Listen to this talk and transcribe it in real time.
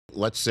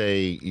let's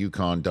say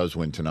UConn does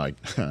win tonight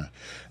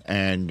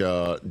and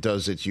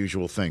does its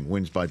usual thing,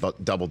 wins by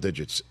double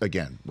digits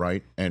again,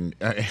 right? And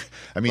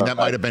I mean, that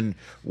might have been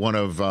one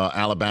of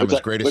Alabama's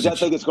greatest. Which I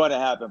think is going to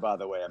happen, by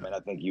the way. I mean, I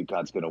think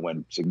UConn's going to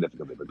win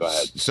significantly, but go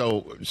ahead.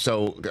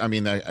 So I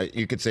mean,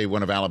 you could say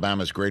one of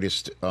Alabama's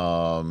greatest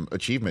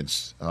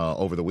achievements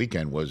over the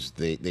weekend was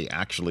they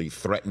actually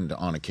threatened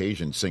on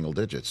occasion single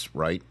digits,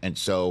 right? And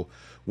so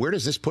where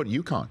does this put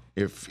UConn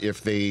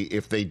if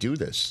they do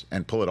this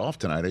and pull it off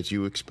tonight as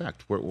you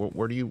expect?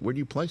 Where do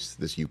you place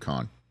this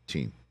UConn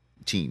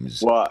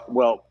teams?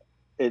 Well,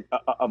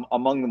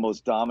 among the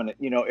most dominant.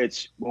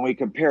 It's when we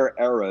compare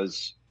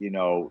eras.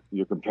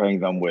 You're comparing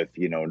them with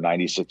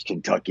 96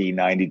 Kentucky,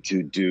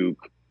 92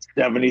 Duke,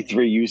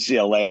 73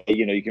 UCLA.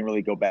 You can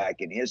really go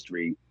back in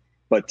history,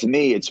 but to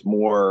me, it's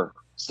more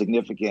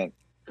significant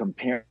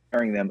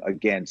comparing them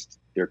against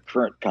their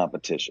current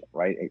competition,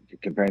 right?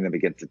 Comparing them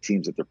against the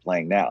teams that they're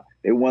playing now.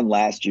 They won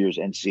last year's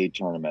NCAA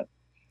tournament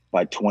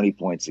by 20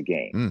 points a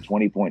game,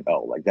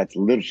 20.0. Like that's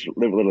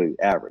literally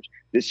average.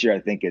 This year, I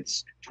think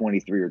it's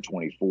 23 or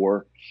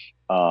 24.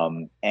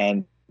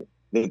 And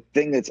the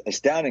thing that's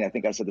astounding, I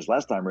think I said this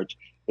last time, Rich,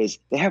 is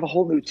they have a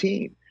whole new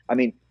team. I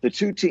mean, the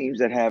two teams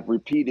that have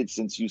repeated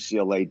since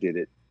UCLA did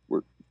it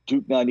were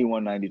Duke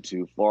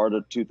 91-92,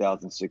 Florida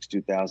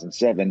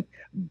 2006-2007.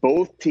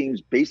 Both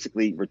teams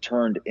basically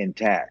returned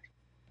intact.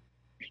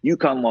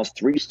 UConn lost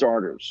 3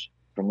 starters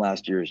from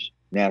last year's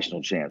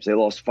national champs. They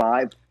lost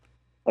 5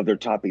 of their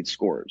top 8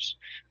 scorers.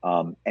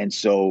 And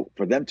so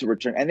for them to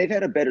return, and they've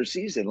had a better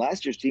season.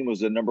 Last year's team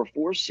was the number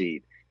 4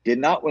 seed, did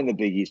not win the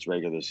Big East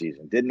regular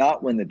season, did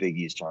not win the Big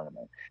East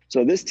tournament.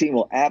 So this team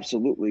will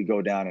absolutely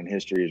go down in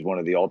history as one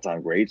of the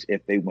all-time greats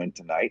if they win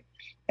tonight.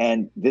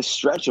 And this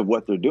stretch of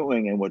what they're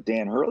doing and what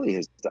Dan Hurley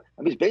has done,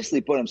 I mean, he's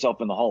basically put himself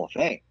in the Hall of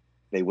Fame.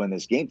 They win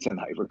this game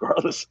tonight,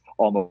 regardless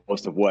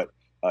almost of what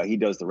he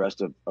does the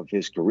rest of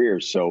his career.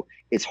 So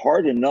it's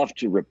hard enough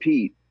to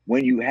repeat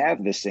when you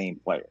have the same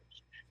players.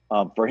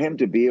 For him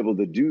to be able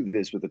to do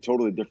this with a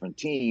totally different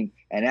team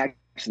and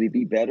actually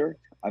be better,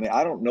 I mean,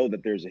 I don't know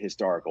that there's a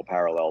historical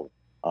parallel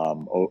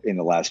in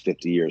the last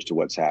 50 years to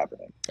what's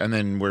happening. And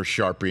then we're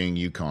Sharpieing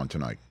UConn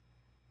tonight,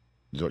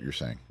 is what you're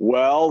saying.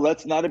 Well,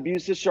 let's not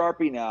abuse the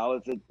Sharpie now.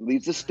 It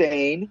leaves a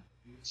stain.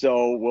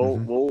 So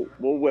we'll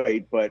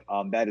wait. But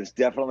that is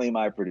definitely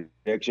my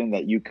prediction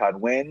that UConn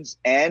wins.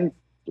 And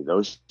for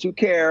those who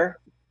care,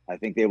 I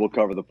think they will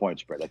cover the point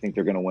spread. I think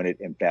they're going to win it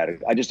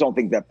emphatically. I just don't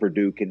think that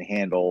Purdue can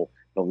handle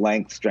the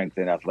length, strength,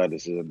 and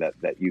athleticism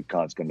that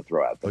UConn's going to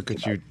throw out there.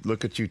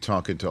 Look at you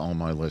talking to all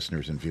my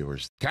listeners and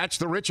viewers. Catch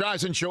the Rich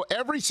Eisen Show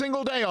every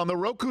single day on the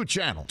Roku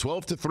channel,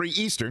 12 to 3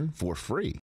 Eastern, for free.